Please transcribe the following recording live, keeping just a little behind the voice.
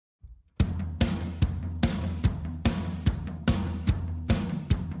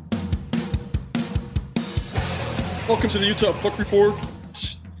Welcome to the Utah Puck Report.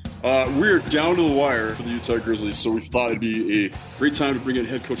 We're down to the wire for the Utah Grizzlies, so we thought it'd be a great time to bring in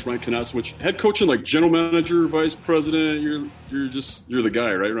head coach Ryan Kinasewich. Head coach and like general manager, vice president, you're the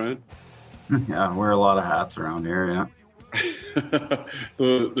guy, right, Ryan? Yeah, I wear a lot of hats around here, yeah.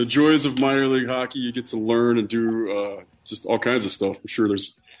 The joys of minor league hockey, you get to learn and do just all kinds of stuff. I'm sure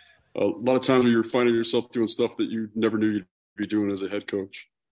there's a lot of times where you're finding yourself doing stuff that you never knew you'd be doing as a head coach.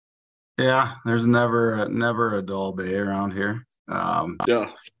 Yeah, there's never a dull day around here. Yeah.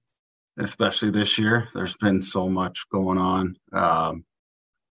 Especially this year. There's been so much going on.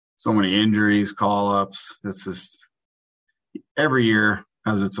 So many injuries, call-ups. It's just every year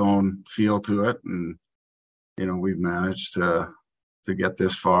has its own feel to it. And, we've managed to get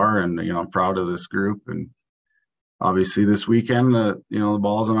this far. And, I'm proud of this group. And obviously this weekend, the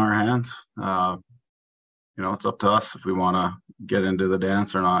ball's in our hands. It's up to us if we want to get into the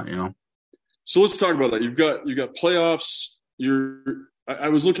dance or not, So let's talk about that. You've got playoffs. I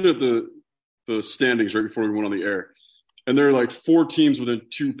was looking at the standings right before we went on the air, and there are like 4 teams within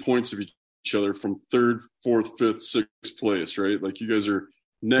 2 points of each other from 3rd, 4th, 5th, 6th place, right? Like you guys are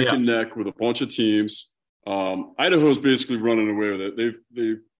neck and neck with a bunch of teams. Idaho's basically running away with it.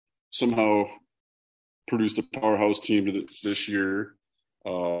 They've somehow produced a powerhouse team this year,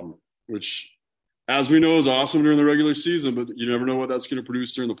 which, as we know, is awesome during the regular season, but you never know what that's going to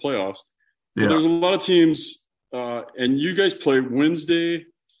produce during the playoffs. But there's a lot of teams, and you guys play Wednesday,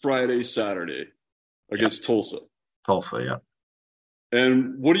 Friday, Saturday against Tulsa. Tulsa, yeah.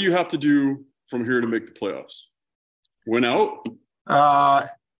 And what do you have to do from here to make the playoffs? Win out?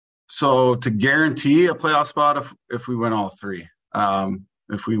 So to guarantee a playoff spot, if we win all 3.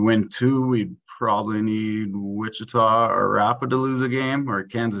 If we win 2, we'd probably need Wichita or Rapid to lose a game, or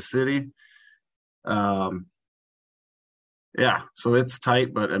Kansas City. Yeah, so it's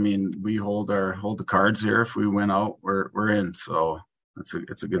tight, but I mean, we hold the cards here. If we win out, we're in. So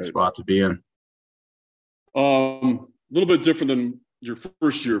it's a good spot to be in. A little bit different than your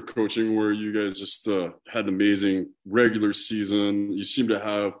first year of coaching, where you guys just had an amazing regular season. You seem to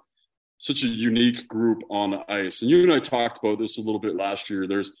have such a unique group on the ice, and you and I talked about this a little bit last year.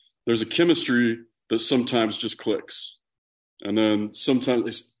 There's a chemistry that sometimes just clicks, and then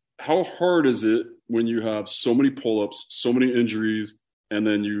sometimes how hard is it when you have so many pull-ups, so many injuries, and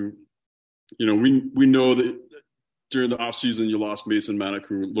then we know that during the offseason you lost Mason Mannek,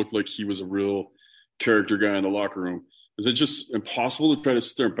 who looked like he was a real character guy in the locker room. Is it just impossible to try to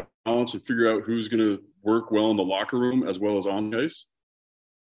sit there and balance and figure out who's going to work well in the locker room as well as on the ice?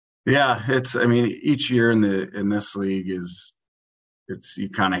 Yeah, each year in this league you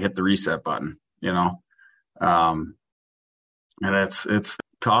kind of hit the reset button, and it's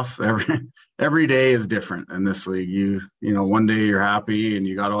tough. Every day is different in this league. One day you're happy and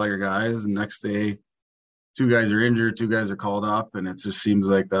you got all your guys, and next day 2 guys are injured, 2 guys are called up, and it just seems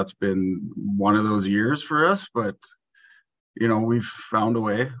like that's been one of those years for us. But we've found a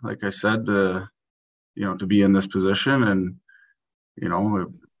way, like I said, to be in this position, and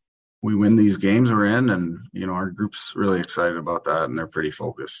we win these games we're in, and our group's really excited about that, and they're pretty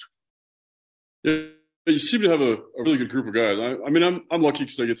focused. Yeah. You seem to have a really good group of guys. I'm lucky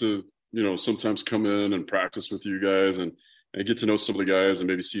because I get to, sometimes come in and practice with you guys and get to know some of the guys and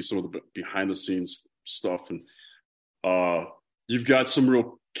maybe see some of the behind the scenes stuff. And you've got some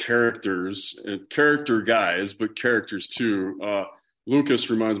real characters and character guys, but characters too.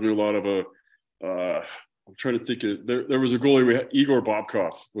 Lucas reminds me a lot of I'm trying to think of, there was a goalie we had, Igor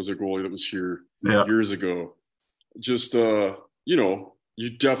Bobkov was a goalie that was here years ago. Just, you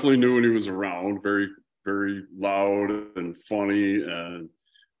definitely knew when he was around, very, very loud and funny and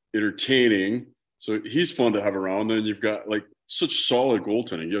entertaining. So he's fun to have around. Then you've got like such solid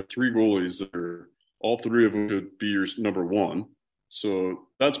goaltending. You have 3 goalies that are, all 3 of them could be your number 1. So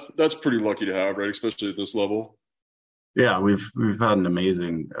that's pretty lucky to have, right? Especially at this level. Yeah, we've had an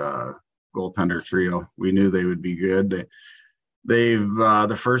amazing goaltender trio. We knew they would be good. They've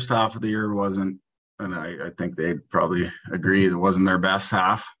the first half of the year wasn't, and I think they'd probably agree, it wasn't their best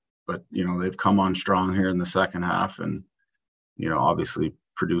half, but, they've come on strong here in the second half and, obviously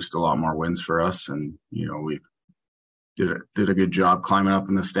produced a lot more wins for us. And, we did a good job climbing up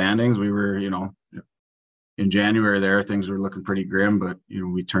in the standings. We were, in January there, things were looking pretty grim, but,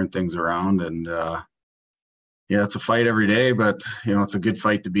 we turned things around, and, it's a fight every day, but, it's a good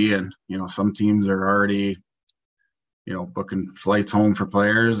fight to be in. Some teams are already, booking flights home for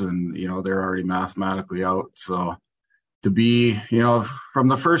players, and, they're already mathematically out. So to be, from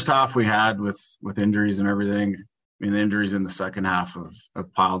the first half we had with injuries and everything, the injuries in the second half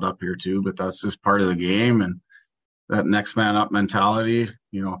have piled up here too, but that's just part of the game. And that next man up mentality,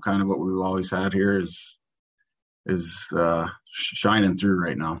 kind of what we've always had here is, is shining through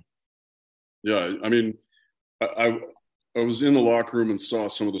right now. Yeah, I mean, I I was in the locker room and saw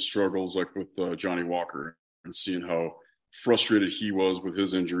some of the struggles, like with Johnny Walker, and seeing how frustrated he was with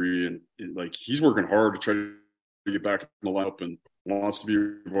his injury, and like he's working hard to try to get back in the lineup and wants to be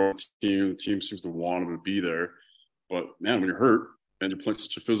involved in the team. The team seems to want him to be there, but man, when you're hurt and you're playing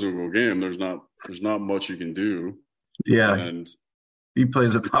such a physical game, there's not much you can do. Yeah, And he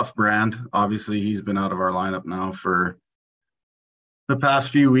plays a tough brand. Obviously, he's been out of our lineup now for the past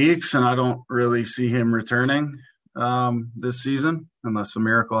few weeks, and I don't really see him returning this season unless a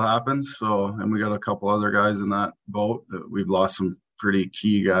miracle happens. So, and we got a couple other guys in that boat that we've lost some pretty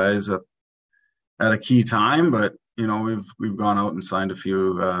key guys at a key time. But you know, we've gone out and signed a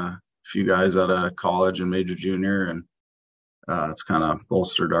few guys out of college and major junior, and it's kind of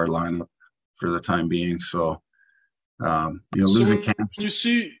bolstered our lineup for the time being. So, losing Kansas.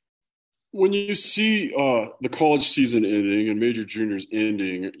 When you see the college season ending and major juniors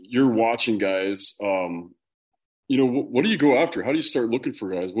ending, you're watching guys. What do you go after? How do you start looking for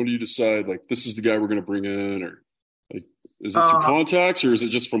guys? When do you decide, like, this is the guy we're going to bring in, or like, is it through contacts, or is it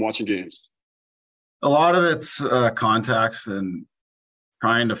just from watching games? A lot of it's contacts and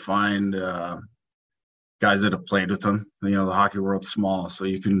trying to find guys that have played with them. You know, the hockey world's small, so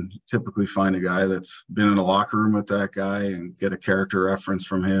you can typically find a guy that's been in the locker room with that guy and get a character reference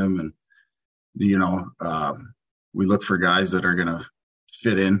from him. And we look for guys that are going to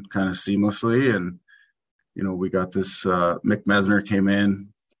fit in kind of seamlessly. And we got this Mick Mesner came in,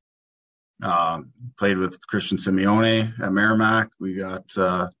 played with Christian Simeone at Merrimack. We got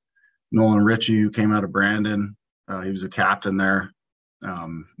Nolan Ritchie, who came out of Brandon. He was a captain there.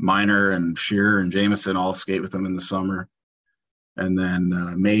 Miner and Shearer and Jameson all skate with him in the summer. And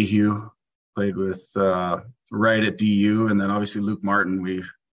then Mayhew played with right at DU. And then obviously Luke Martin, we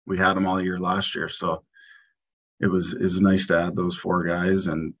had him all year last year. So it was nice to add those four guys.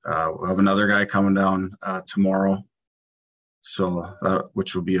 And we'll have another guy coming down tomorrow. So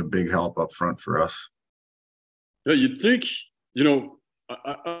which will be a big help up front for us. Yeah, you'd think, a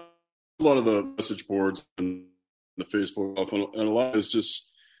lot of the message boards and the Facebook and a lot is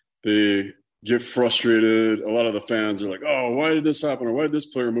just they get frustrated. A lot of the fans are like, "Oh, why did this happen? Or why did this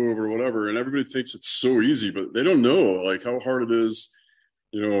player move? Or whatever." And everybody thinks it's so easy, but they don't know like how hard it is.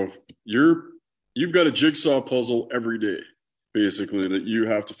 You've got a jigsaw puzzle every day, basically, that you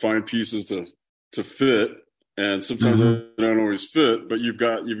have to find pieces to fit, and sometimes they don't always fit. But you've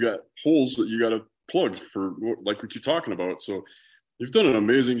got holes that you got to plug for, like we keep talking about. So you've done an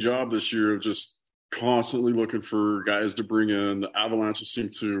amazing job this year of just constantly looking for guys to bring in. The Avalanche seem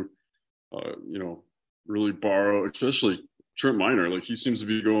to, really borrow, especially Trent Miner. Like he seems to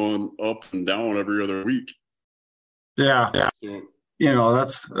be going up and down every other week. Yeah. So,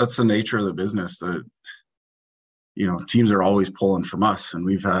 that's the nature of the business. That teams are always pulling from us, and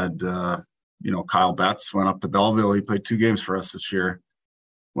we've had Kyle Betts went up to Belleville. He played 2 games for us this year.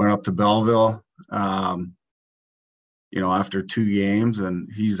 Went up to Belleville. After 2 games,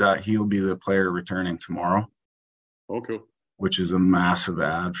 and he'll be the player returning tomorrow. Okay. Which is a massive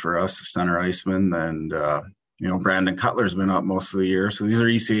add for us, the center iceman. And, Brandon Cutler's been up most of the year. So these are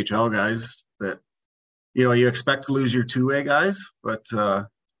ECHL guys that, you expect to lose your 2-way guys, but, for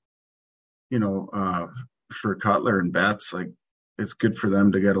Cutler and Betts, like it's good for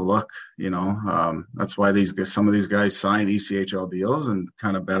them to get a look, that's why some of these guys signed ECHL deals and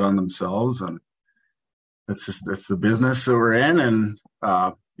kind of bet on themselves. And, it's the business that we're in, and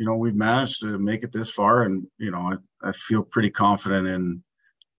we've managed to make it this far, and I feel pretty confident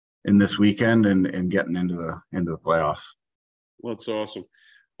in this weekend and getting into the playoffs. Well, that's awesome.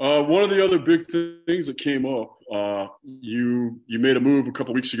 One of the other big things that came up, you made a move a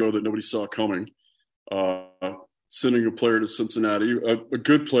couple weeks ago that nobody saw coming, sending a player to Cincinnati, a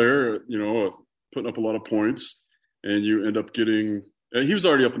good player, putting up a lot of points, and you end up getting. He was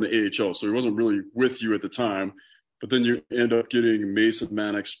already up in the AHL, so he wasn't really with you at the time. But then you end up getting Mason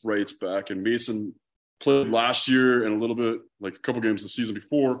Mannek's rights back. And Mason played last year and a little bit, like a couple games the season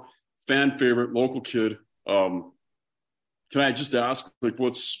before. Fan favorite, local kid. Can I just ask, like,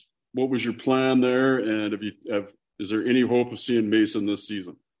 what was your plan there? And is there any hope of seeing Mason this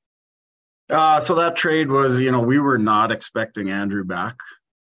season? So that trade was, we were not expecting Andrew back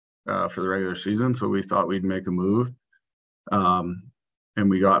for the regular season, so we thought we'd make a move. And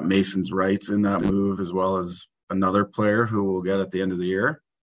we got Mason's rights in that move, as well as another player who we'll get at the end of the year.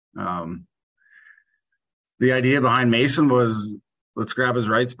 The idea behind Mason was, let's grab his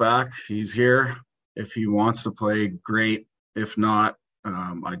rights back. He's here. If he wants to play, great. If not,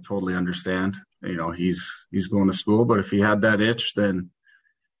 I totally understand. He's going to school, but if he had that itch, then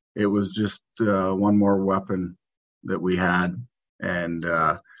it was just one more weapon that we had. And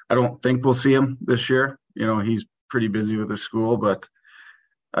I don't think we'll see him this year. He's pretty busy with his school, but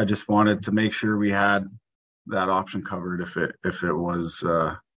I just wanted to make sure we had that option covered if it was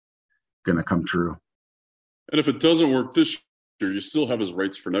going to come true. And if it doesn't work this year, you still have his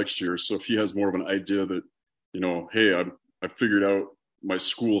rights for next year. So if he has more of an idea that, hey, I figured out my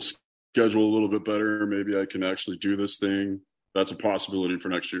school schedule a little bit better, maybe I can actually do this thing. That's a possibility for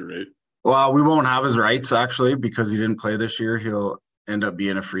next year, right? Well, we won't have his rights actually because he didn't play this year. He'll end up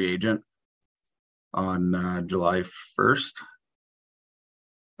being a free agent on July 1st.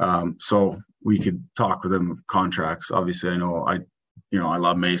 So we could talk with him contracts. Obviously, I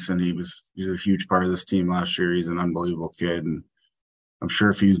love Mason. He's a huge part of this team last year. He's an unbelievable kid, and I'm sure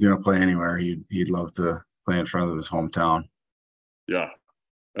if he's going to play anywhere, he'd love to play in front of his hometown. Yeah,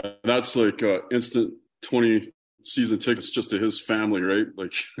 that's like instant 20 season tickets just to his family, right?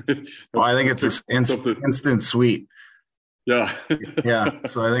 Like, well, I think it's instant suite. Yeah, yeah.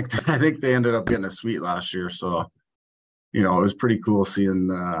 So I think they ended up getting a suite last year. So, it was pretty cool seeing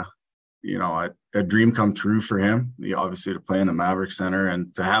a dream come true for him. Obviously to play in the Maverick Center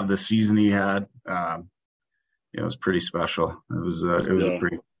and to have the season he had, it was pretty special. It was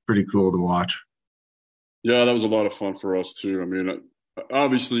pretty cool to watch. Yeah, that was a lot of fun for us too. I mean,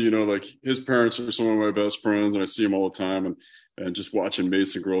 obviously, like his parents are some of my best friends, and I see him all the time. And just watching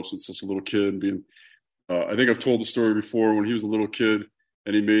Mason grow up since such a little kid, being, I think I've told the story before when he was a little kid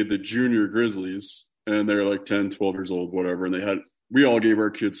and he made the junior Grizzlies, and they were like 10, 12 years old, whatever. And we all gave our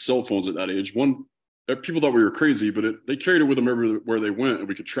kids cell phones at that age. People thought we were crazy, but they carried it with them everywhere they went, and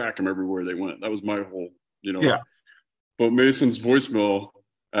we could track them everywhere they went. That was my whole, Yeah. But Mason's voicemail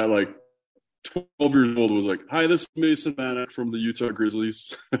at like 12 years old was like, "Hi, this is Mason Mannek from the Utah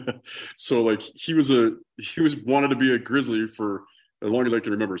Grizzlies." So like he was wanted to be a Grizzly for as long as I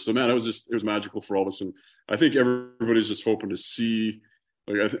can remember. So man, it was magical for all of us, and I think everybody's just hoping to see.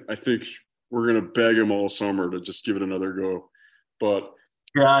 Like I think we're gonna beg him all summer to just give it another go. But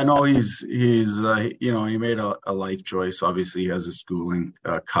yeah, I know he's he made a life choice. Obviously, he has his schooling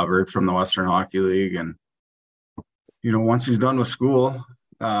covered from the Western Hockey League, and once he's done with school.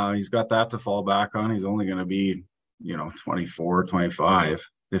 He's got that to fall back on. He's only going to be, 24, 25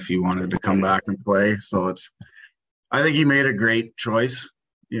 if he wanted to come back and play. So I think he made a great choice,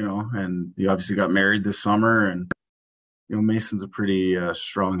 and he obviously got married this summer. And, Mason's a pretty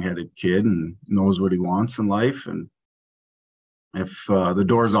strong-headed kid and knows what he wants in life. And if the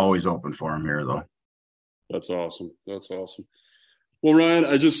door's always open for him here, though. That's awesome. Well, Ryan,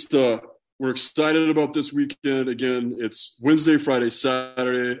 we're excited about this weekend. Again, it's Wednesday, Friday,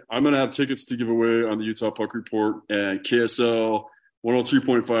 Saturday. I'm going to have tickets to give away on the Utah Puck Report and KSL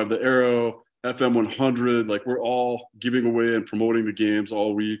 103.5, The Arrow, FM 100. Like, we're all giving away and promoting the games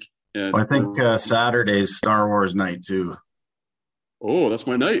all week. And I think Saturday's Star Wars night, too. Oh, that's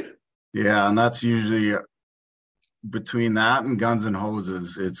my night. Yeah, and that's usually between that and Guns N'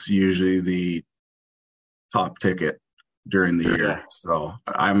 Hoses, it's usually the top ticket during the year. So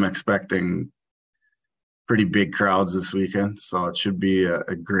I'm expecting pretty big crowds this weekend. So it should be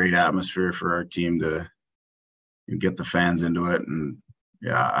a great atmosphere for our team to get the fans into it. And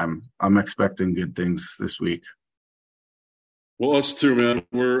yeah, I'm expecting good things this week. Well, us too, man.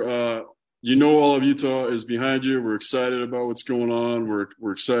 We're all of Utah is behind you. We're excited about what's going on.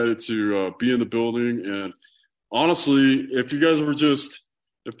 We're excited to be in the building. And honestly, if you guys were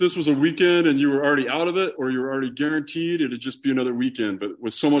if this was a weekend and you were already out of it or you were already guaranteed, it'd just be another weekend. But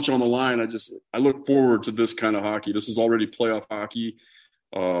with so much on the line, I look forward to this kind of hockey. This is already playoff hockey.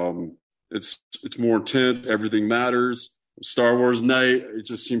 It's more intense. Everything matters. Star Wars night. It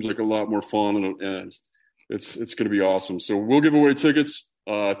just seems like a lot more fun, and it's going to be awesome. So we'll give away tickets.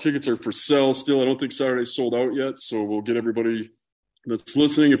 Tickets are for sale still. I don't think Saturday's sold out yet. So we'll get everybody that's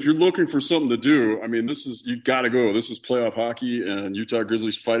listening. If you're looking for something to do, I mean, you got to go. This is playoff hockey, and Utah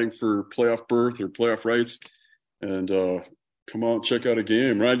Grizzlies fighting for playoff berth or playoff rights. And come out and check out a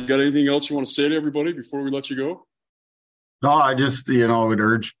game. Ryan, you got anything else you want to say to everybody before we let you go? No, I just, would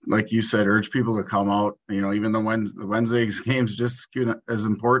urge, like you said, people to come out. Even the Wednesday game's just as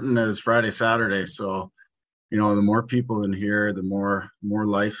important as Friday, Saturday. So, the more people in here, the more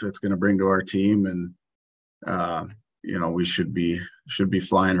life it's going to bring to our team. And, we should be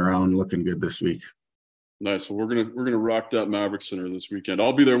flying around looking good this week. Nice. Well, we're gonna rock that Maverick Center this weekend.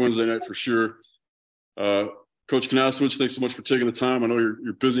 I'll be there Wednesday night for sure. Coach Kinasewich, thanks so much for taking the time. I know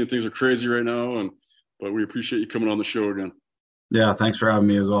you're busy and things are crazy right now, but we appreciate you coming on the show again. Yeah, thanks for having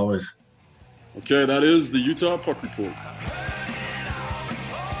me as always. Okay, that is the Utah Puck Report.